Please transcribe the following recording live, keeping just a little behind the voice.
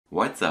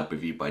What's up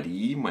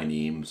everybody, my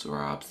name's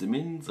Rob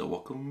Simmons, so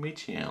welcome to my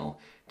channel.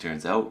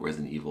 Turns out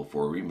Resident Evil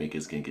 4 Remake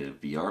is going to get a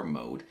VR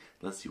mode.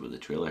 Let's see what the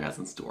trailer has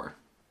in store.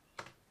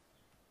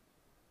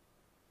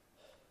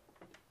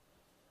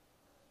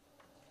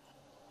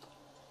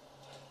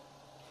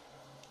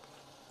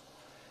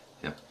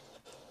 Yep,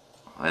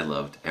 I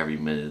loved every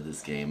minute of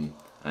this game.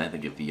 I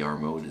think a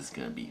VR mode is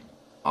going to be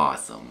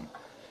awesome.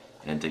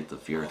 And take the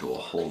fear to a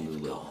whole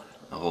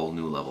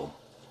new level.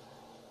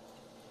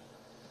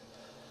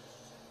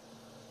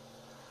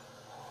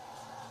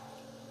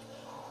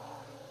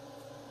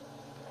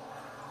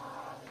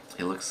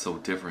 It looks so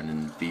different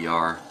in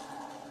VR.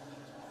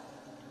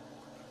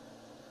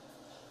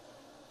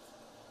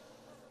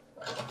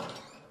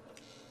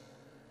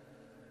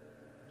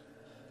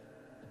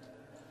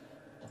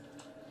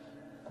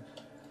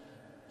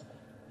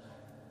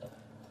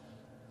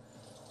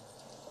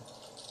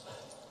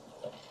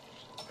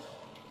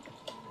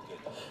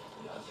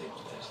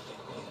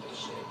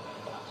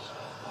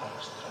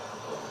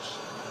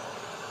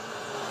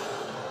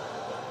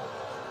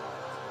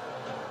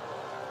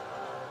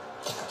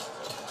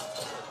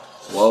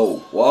 Whoa,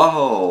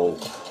 whoa!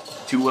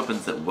 2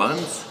 weapons at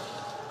once?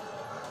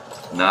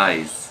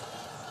 Nice.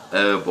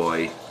 Oh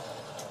boy.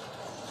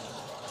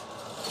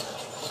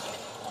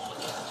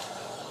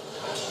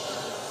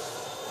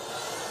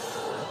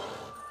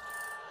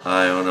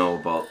 I don't know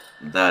about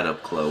that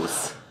up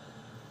close.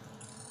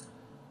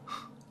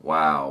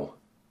 Wow.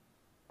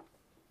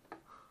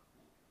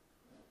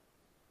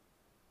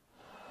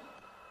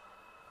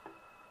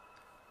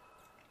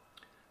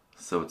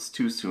 So it's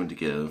too soon to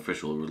get an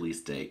official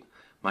release date.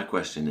 My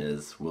question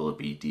is, will it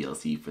be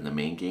DLC for the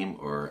main game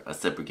or a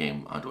separate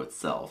game unto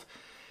itself?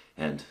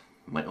 And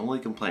my only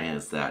complaint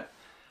is that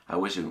I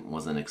wish it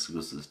wasn't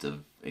exclusive to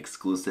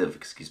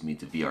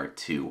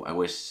VR2. I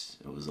wish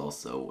it was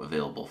also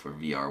available for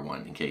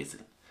VR1 in case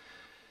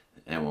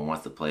anyone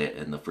wants to play it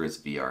in the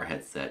first VR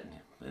headset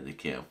and they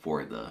can't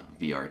afford the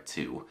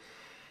VR2.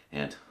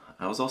 And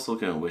I was also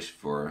going to wish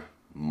for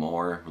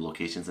more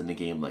locations in the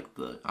game, like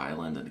the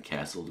island and the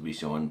castle to be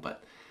shown,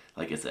 but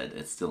like I said,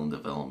 it's still in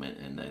development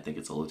and I think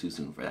it's a little too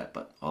soon for that.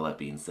 But all that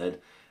being said,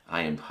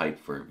 I am hyped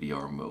for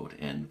VR mode,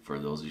 and for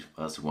those of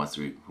us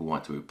who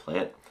want to replay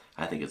it,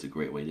 I think it's a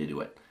great way to do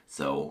it.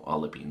 So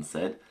all that being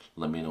said,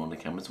 let me know in the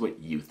comments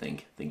what you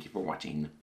think. Thank you for watching.